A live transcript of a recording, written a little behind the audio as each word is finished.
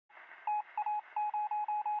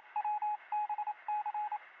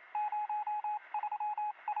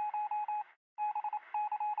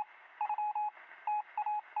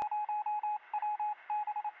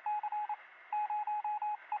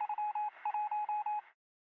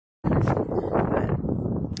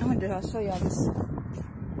I'll show y'all this.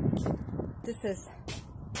 This is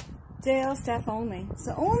jail staff only.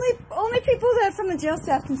 So only people that from the jail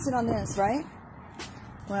staff can sit on this, right?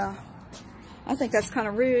 Well, I think that's kind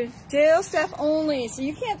of rude. Jail staff only. So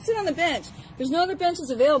you can't sit on the bench. There's no other benches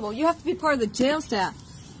available. You have to be part of the jail staff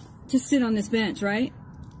to sit on this bench, right?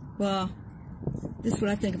 Well, this is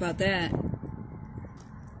what I think about that.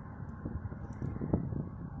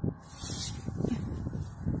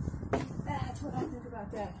 That's what I think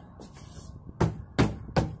about that.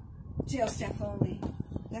 Jail staff only.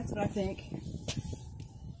 That's what I think.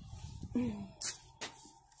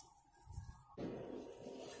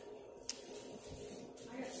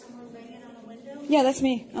 Yeah, that's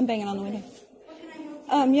me. I'm banging on the window.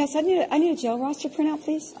 Yes, I need a jail roster printout,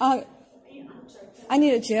 please. I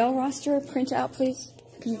need a jail roster printout, please.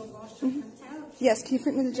 Yes, can you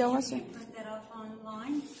print me the jail roster? Can you print that off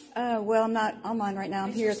online? Well, I'm not online right now.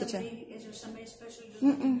 I'm here at the jail. Is there somebody special?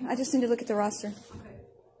 I just need to look at the roster. Okay.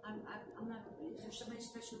 I'm not. Is there somebody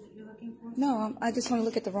special that you're looking for? No, I just want to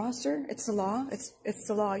look at the roster. It's the law. It's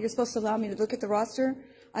the law. You're supposed to allow me to look at the roster.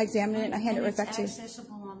 I examine it and I hand it right back to you. It's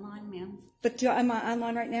accessible online, ma'am. But am I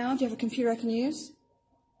online right now? Do you have a computer I can use?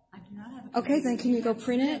 I do not have a computer. Okay, then can you go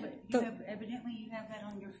print it? Evidently, you have that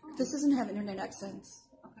on your phone. This doesn't have internet access.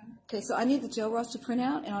 Okay. Okay, so I need the jail roster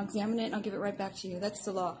printout, and I'll examine it, and I'll give it right back to you. That's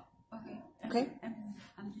the law. Okay. Okay?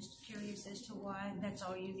 I'm just curious as to why that's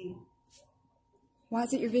all you need. Why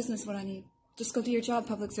is it your business what I need? Just go do your job,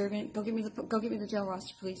 public servant. Go get me the jail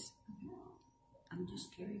roster, please. I'm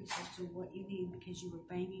just curious as to what you need because you were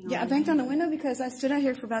banging on Yeah, I banged on the window because I stood out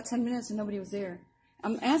here for about 10 minutes and nobody was there.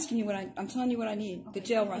 I'm asking you I'm telling you what I need. Okay, the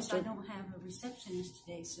jail roster. I don't have a receptionist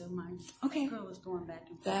today, so my girl is going back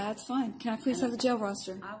and forth. That's fine. Can I please have the jail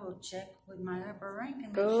roster? I will check with my upper rank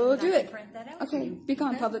and go do it. Print that out okay, be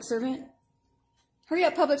gone, public servant. Hurry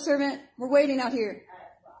up, public servant. We're waiting out here.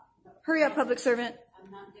 Hurry up, public servant.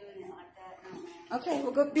 I'm not doing it like that, no, ma'am. Okay,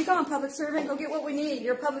 well, be gone, public servant. Go get what we need.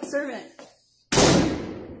 You're a public servant.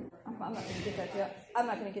 I'm not going to get that jail. I'm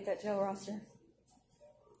not going to get that jail roster.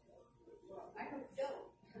 I hope you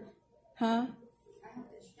don't. Huh? I hope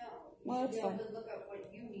that you don't. Well, that's fine. You should be able to look up what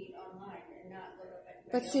you need online and not look up anybody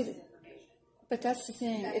But see, else's information. but that's the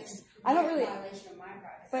thing. That's I don't really. violation of my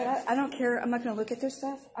privacy. But I don't care. I'm not going to look at their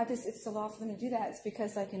stuff. It's the law for them to do that. It's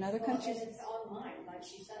because, like in other countries, and it's online, like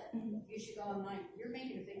she said. You should go online. You're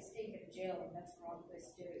making a big mistake at jail, and that's the wrong place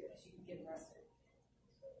to do it because you can get arrested.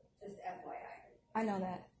 Just FYI. I know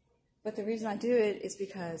that. But the reason I do it is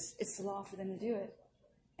because it's the law for them to do it.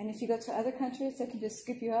 And if you go to other countries, they can just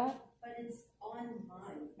scoop you up. But it's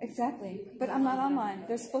online. Exactly. But I'm not online.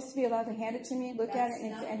 They're supposed to be allowed to hand it to me, look at it,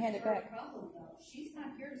 and hand it back. Problem, though. She's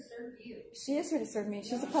not here to serve you. She is here to serve me.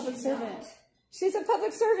 She's a public servant. She's a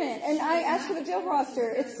public servant. And I asked for the jail roster.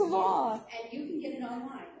 It's the law. And you can get it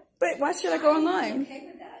online. But why should I go online? Okay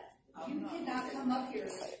with that. You cannot come up here.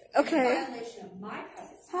 Okay. In violation of my privacy.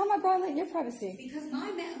 How am I violating your privacy? Because my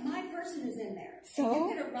person is in there. So?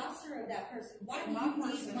 You get a roster of that person. Why do you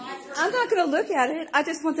need my person? I'm not going to look at it. I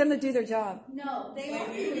just want them to do their job. No, they are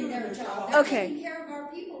doing their job. They're taking care of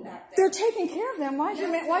our people back there. They're taking care of them. Why is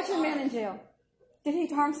your man in jail? Did he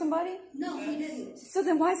harm somebody? No, he didn't. So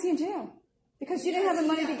then why is he in jail? Because you didn't have the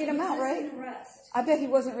money to get him out, right? Arrest. I bet he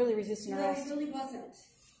wasn't really resisting arrest. No, he really wasn't.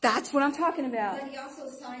 That's what I'm talking about. But he also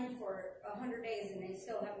signed for 100 days, and they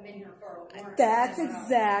still haven't been here for a warrant. That's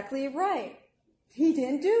exactly right. He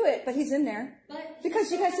didn't do it, but he's in there. But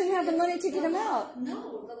because you guys didn't have the money to get him out.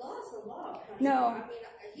 No, the law's the law. No. I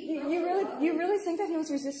mean, you really think that he was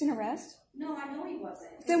resisting arrest? No, I know he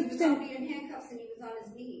wasn't. Then, he was already in handcuffs and he was on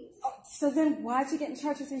his knees. So then why is he getting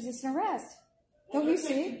charged with resisting arrest? Don't you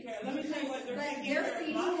see? Let me tell you what, they're taking care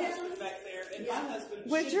of my husband back there, and my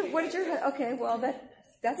husband okay, well,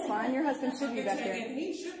 that's fine. Your husband should be back there. And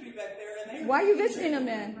he should be back there. And why are you visiting him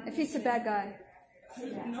then, if he's a bad guy?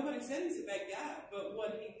 Nobody said he's a bad guy, but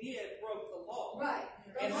what he did broke the law. Right.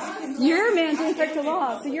 And your man didn't break the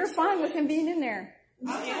law, so you're fine with him being in there.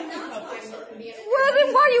 I am the public servant. Well,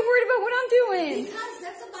 then why are you worried about what I'm doing? Because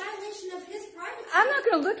that's a violation of his privacy. I'm not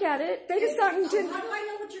going to look at it. They just thought you didn't. How do I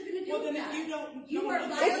know what you're going to do Well, with then that? if you don't... You are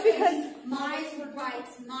violating my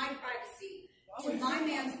rights, my privacy, to my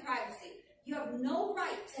man's privacy. You have no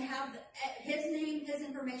right to have his name, his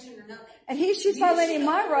information, or nothing. And she's violating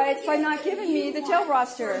my rights by not giving me the jail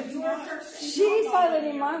roster. She's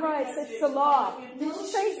violating my rights. It's the law.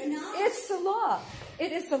 It's the law.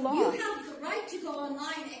 It is the law. You have the right to go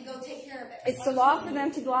online and go take care of it. It's the law for them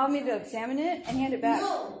to allow me to examine it and hand it back.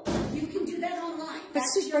 No, you can do that online. But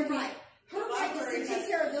That's she's your breaking. right. Her right is to take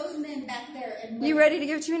care of those men back there. And You ready to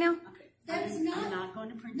give it to me now? That is not. I'm not going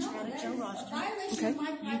to print you out a that Joe is a roster. violation of my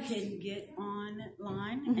You privacy. can get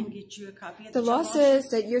online and get you a copy of The the law Joe says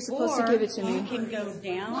that you're supposed to or give it to you me. can go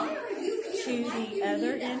down Why are you here? to Why do the you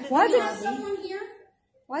other need end that? of Why is the it- Have lobby. someone here?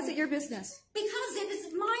 Why is it your business? Because it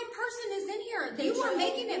is my person is in here. You are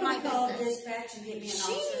making it my Call business. dispatch and get me an She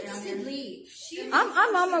officer down needs here. to leave.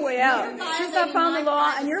 I'm on my way out. You're Since I found the violating law,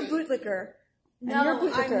 my and you're a privacy. bootlicker. And No, you're a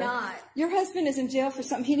bootlicker. I'm not. Your husband is in jail for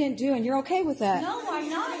something he didn't do, and you're okay with that. No, I'm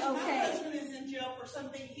not My okay. husband is in jail for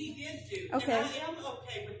something he did do. Okay. And I am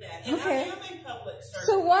okay with that. And Okay. I am a public servant.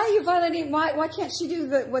 So why are you violating? Why can't she do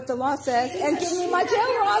what the law says and give me my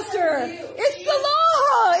jail roster? It's the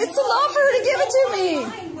law. It's the law for her to give it to me.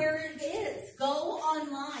 Online where it is. Go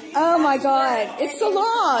online. Oh my That's where God! it It's the is.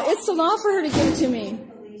 law. It's the law for her to give it to me.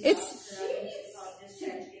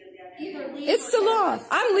 Either leave It's or the law. go.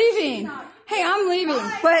 I'm leaving. Hey, I'm leaving.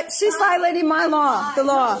 But she's violating my law. The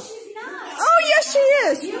law. No, she's not. Oh yes, she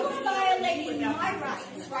is. You are violating my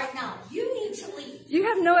rights right now. You need to leave. You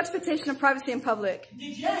have no expectation of privacy in public.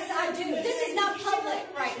 Yes, I do. This is not public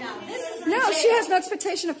right now. This is No, jail. she has no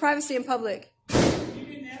expectation of privacy in public. You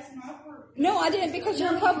didn't ask my permission. No, I didn't, because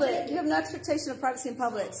you're in public. You have no expectation of privacy in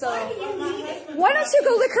public. So Why do you need it? why don't you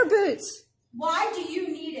go lick her boots? Why do you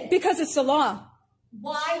need it? Because it's the law.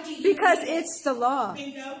 Why do you Because need it? it's the law.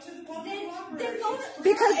 Then go to the public Then library. go to,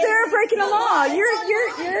 Because they're breaking the law.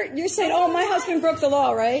 You're saying, oh, my husband broke the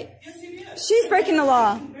law, right? Yes, he is. She's breaking the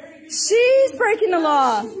law. She's breaking the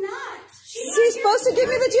law. She's not. She's supposed to give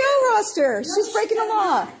me the jail roster. She's breaking the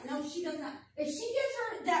law. No, she does not. If she gives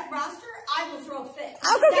her that roster, I will throw a fit.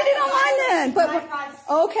 I'll go get it online then. My But privacy.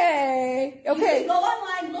 okay, You okay. go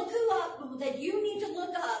online, look who up that you need to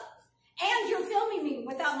look up, and you're filming me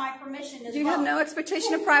without my permission as You well. have no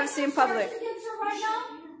expectation of privacy in public. Charges against her right now?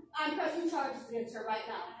 I'm pressing charges against her right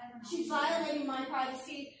now. She's violating my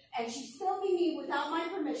privacy, and she's filming me without my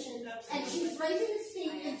permission, and she's raising the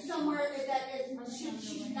feet in somewhere that is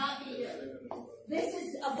she should not be here. This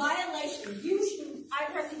is a violation.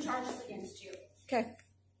 I'm pressing charges against you. Okay.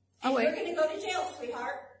 And Oh you're wait. going to go to jail,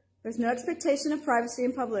 sweetheart. There's no expectation of privacy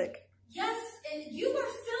in public. Yes, and you are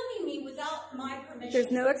filming me without my permission.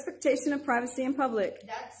 There's no expectation of privacy in public.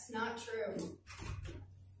 That's not true.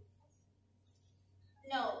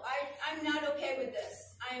 No, I'm not okay with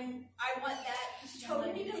this. I want that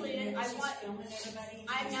totally deleted. I want. Filming everybody.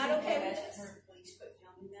 I'm not okay with this. Her police quit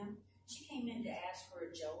filming them. She came in to ask for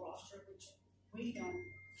a jail roster, which we don't.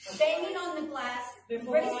 Banging on the glass,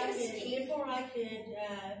 Before raising I the could steam.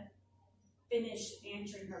 finish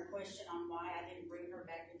answering her question on why I didn't bring her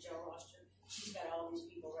back to jail roster, she's got all these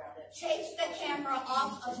people riled up. Take the camera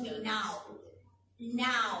off of me now.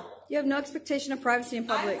 Now. You have no expectation of privacy in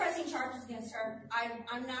I'm public. pressing charges against her.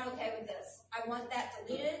 I'm not okay with this. I want that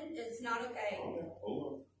deleted. It's not okay. Hold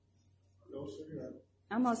on. Go figure it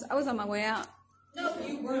out. I was on my way out. No,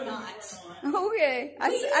 you were not. Okay. I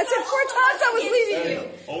said 4 times I was leaving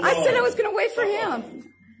you. I said I was going to wait for him.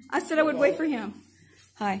 I said I would wait for him.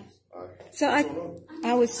 Hi. So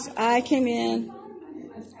I came in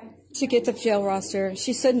to get the jail roster.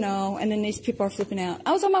 She said no, and then these people are flipping out.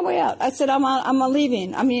 I was on my way out. I said I'm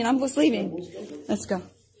leaving. I was leaving. Let's go.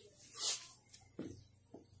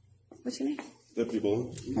 What's your name? Deputy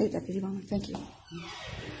Bowling. Hey, Deputy Bowman. Thank you.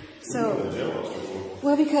 So,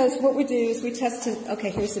 well, because what we do is we test to, okay,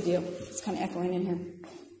 here's the deal. It's kind of echoing in here.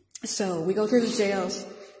 So we go through the jails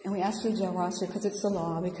and we ask for the jail roster because it's the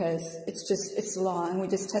law, because it's the law, and we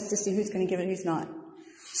just test to see who's going to give it, who's not.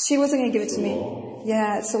 She wasn't going to give it to me.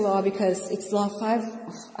 Yeah, it's the law because it's law 5.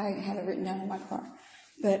 I have it written down in my car.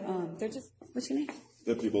 But they're just, what's your name?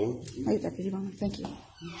 Deputy Bowling. Hey, Deputy Bowman. Thank you.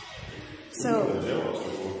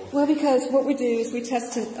 So, well, because what we do is we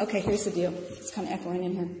test to, okay, here's the deal. It's kind of echoing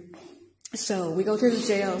in here. So we go through the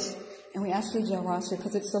jails and we ask for the jail roster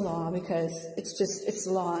because it's the law, because it's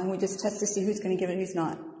the law, and we just test to see who's going to give it, who's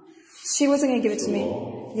not. She wasn't going to give it to me.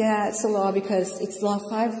 Yeah, it's the law because it's law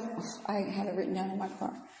 5. I have it written down in my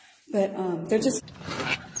car. But they're just...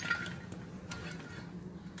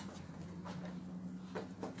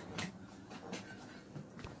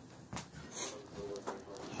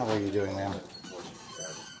 How are you doing, ma'am?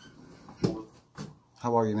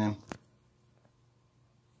 How are you, ma'am?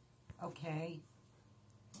 Okay.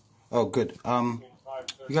 Oh, good.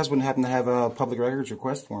 You guys wouldn't happen to have a public records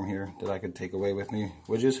request form here that I could take away with me,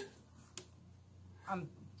 would you?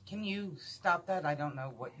 Can you stop that? I don't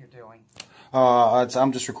know what you're doing.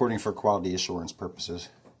 I'm just recording for quality assurance purposes.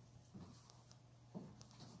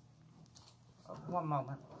 One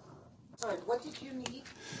moment. Sorry, what did you need?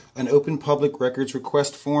 An open public records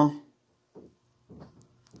request form.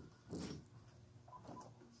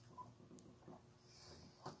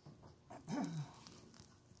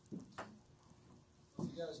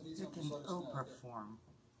 took an Oprah form.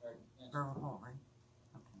 Borough Hall, right?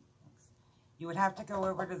 Okay, thanks. You would have to go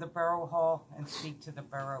over to the Borough Hall and speak to the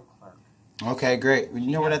Borough Clerk. Okay, great.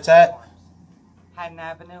 You know where that's at? Haddon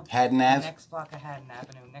Avenue. Haddon Ave? The next block of Haddon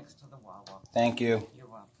Avenue, next to the Wawa. Thank you. You're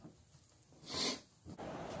welcome.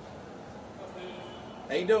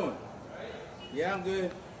 How you doing? Yeah, I'm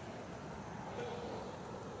good.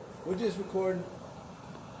 We're just recording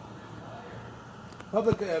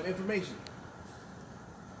public information.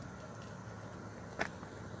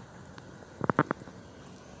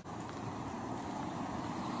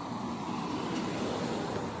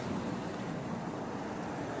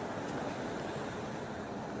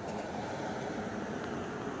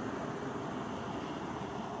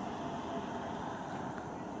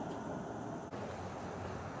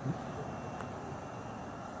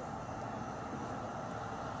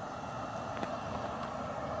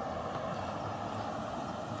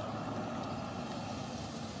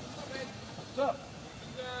 What's up?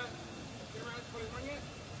 Get around to put it on yet?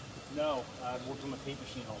 No, I've worked on the tape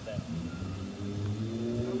machine all day.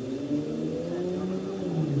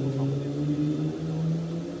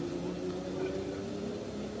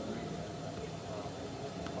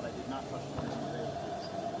 But I did not touch the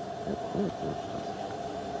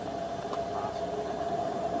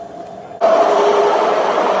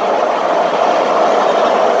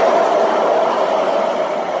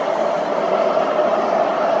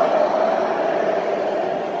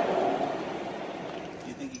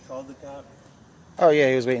Oh yeah,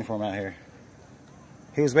 he was waiting for him out here.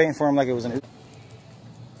 He was waiting for him like it was an...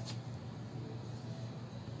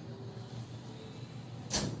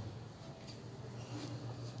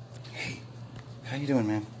 Hey, how you doing,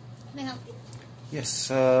 ma'am? Can I help you? Yes,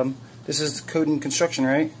 this is Code and Construction,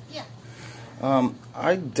 right? Yeah.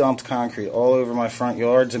 I dumped concrete all over my front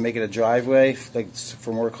yard to make it a driveway, like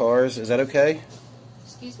for more cars. Is that okay?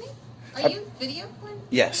 Excuse me? Are you video recording?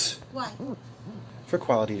 Yes, Why? for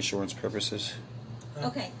quality assurance purposes.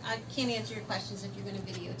 Okay, I can't answer your questions if you're going to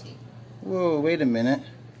videotape. Whoa, wait a minute.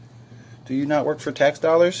 Do you not work for tax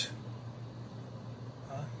dollars?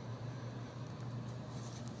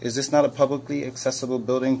 Is this not a publicly accessible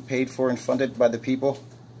building paid for and funded by the people?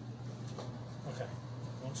 Okay.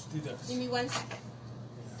 Why don't you do this? Give me 1 second.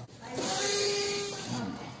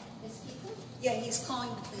 Yeah, he's calling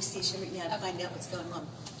the police station right now to find out what's going on.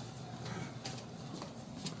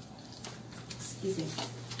 Excuse me.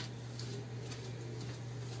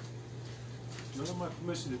 You don't have my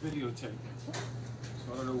permission to videotape.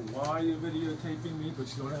 So I don't know why you're videotaping me, but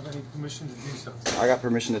you don't have any permission to do so. I got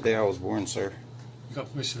permission the day I was born, sir. You got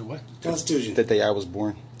permission to what? Constitution. The day I was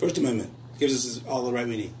born. First Amendment gives us all the right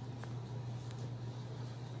we need.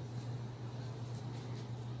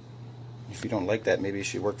 If you don't like that, maybe you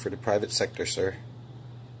should work for the private sector, sir.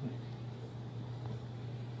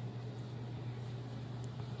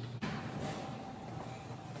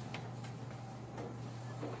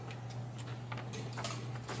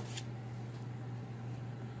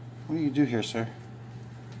 What do you do here, sir?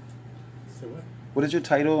 Say what? What is your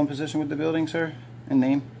title and position with the building, sir? And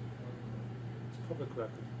name? Public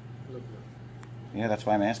record. Public record. Yeah, that's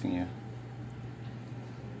why I'm asking you.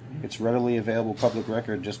 It's readily available public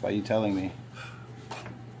record just by you telling me.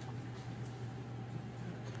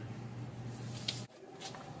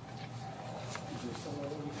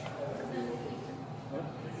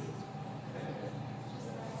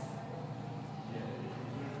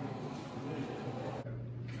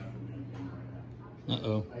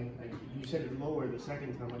 Uh-oh. You said it lower the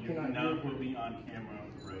second time. I cannot hear Not will be on camera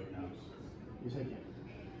right now, sir. You said yeah.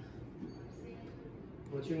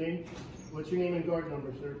 What's your name? What's your name and guard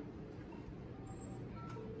number, sir?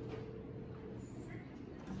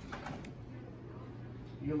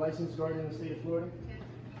 You're a licensed guard in the state of Florida?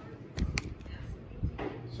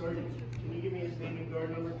 Sergeant, can you give me his name and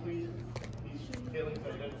guard number, please? He's failing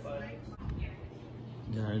to identify.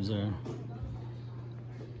 Guards are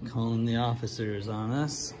calling the officers on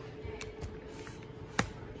us.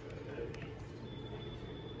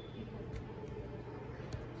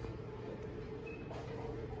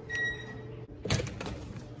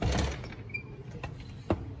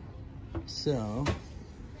 So,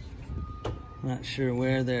 not sure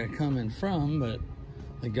where they're coming from, but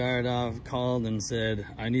the guard called and said,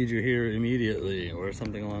 "I need you here immediately," or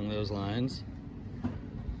something along those lines.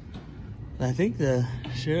 I think the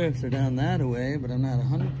sheriffs are down that way, but I'm not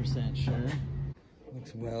 100% sure.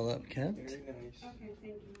 Looks well upkept. Okay,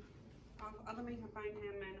 thank you. I'll go make him find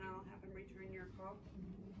him and I'll have him return your call.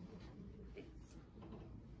 Thanks.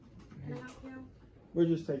 Can I help you? We're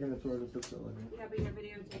just taking the tour of the facility. Yeah, but you're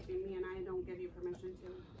videotaping me and I don't give you permission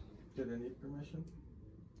to. Did I need permission?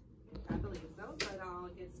 I believe so, but I'll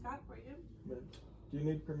get Scott for you. But do you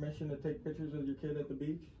need permission to take pictures of your kid at the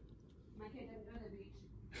beach? My kid doesn't go to the beach.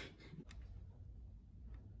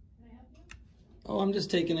 Oh, I'm just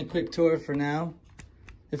taking a quick tour for now.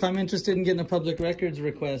 If I'm interested in getting a public records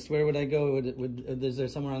request, where would I go? Is there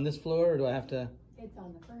somewhere on this floor, or do I have to? It's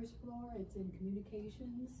on the first floor. It's in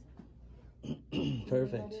communications.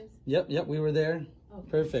 Perfect. Yep, we were there. Okay.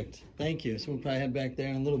 Perfect. Thank you. So we'll probably head back there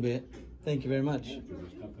in a little bit. Thank you very much. Yeah,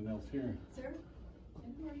 there's nothing else here. Sir,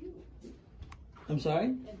 and who are you? I'm sorry?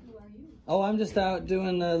 And who are you? Oh, I'm just out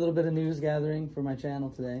doing a little bit of news gathering for my channel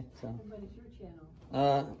today. So. What is your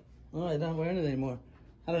channel? Oh, I'm not wearing it anymore.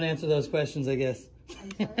 I don't answer those questions, I guess.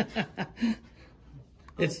 I'm sorry?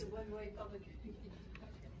 It's one-way public.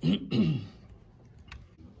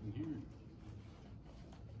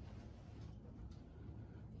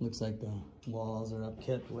 Looks like the walls are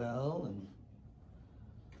upkept well, and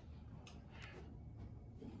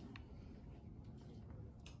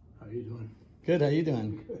How you doing? good. How you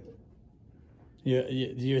doing?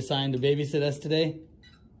 You assigned to babysit us today?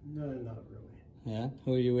 No, not really. Yeah.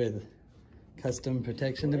 Who are you with? Custom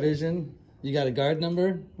Protection Division. You got a guard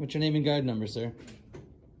number? What's your name and guard number, sir?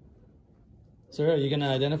 Sir, are you gonna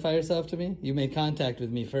identify yourself to me? You made contact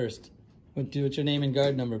with me first. What's your name and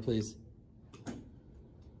guard number, please?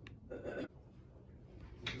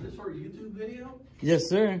 Is this for a YouTube video? Yes,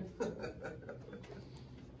 sir.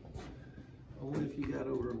 Only if you got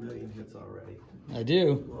over 1 million hits already. I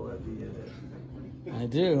do. Will that be in it? I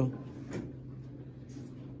do.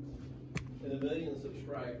 And 1 million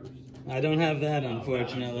subscribers. I don't have that,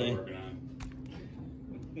 unfortunately.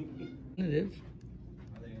 Negative.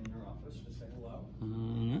 Are they in your office to say hello?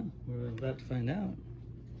 No, we're about to find out.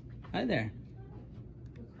 Hi there.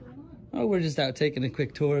 Oh, we're just out taking a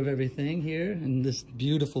quick tour of everything here in this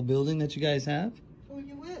beautiful building that you guys have. Who are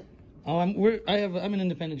you with? Oh, I'm an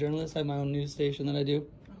independent journalist. I have my own news station that I do.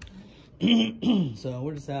 Okay. So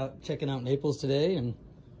we're just out checking out Naples today, and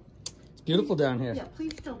it's beautiful down here. Yeah,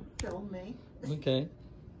 please don't film me. Okay.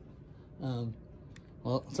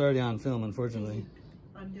 Well, it's already on film, unfortunately.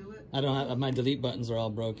 Undo it. I don't have my delete buttons are all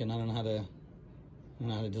broken. I don't know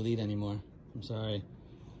how to delete anymore. I'm sorry.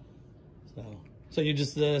 So you're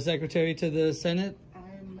just the secretary to the Senate?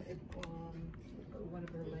 I'm one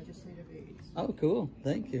of their legislative aides. Oh, cool.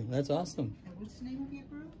 Thank you. That's awesome. And what's the name of your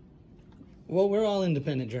group? Well, we're all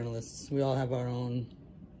independent journalists. We all have our own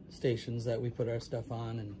stations that we put our stuff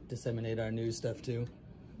on and disseminate our news stuff to.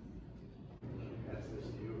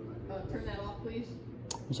 Turn that off, please.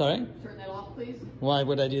 I'm sorry? Turn that off, please. Why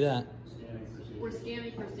would I do that? We're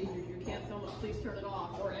scanning procedures. You can't film it. Please turn it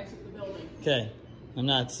off or exit the building. Okay. I'm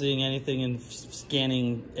not seeing anything in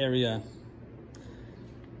scanning area.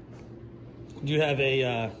 Do you have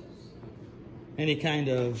a any kind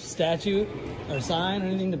of statute or sign or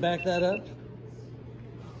anything to back that up?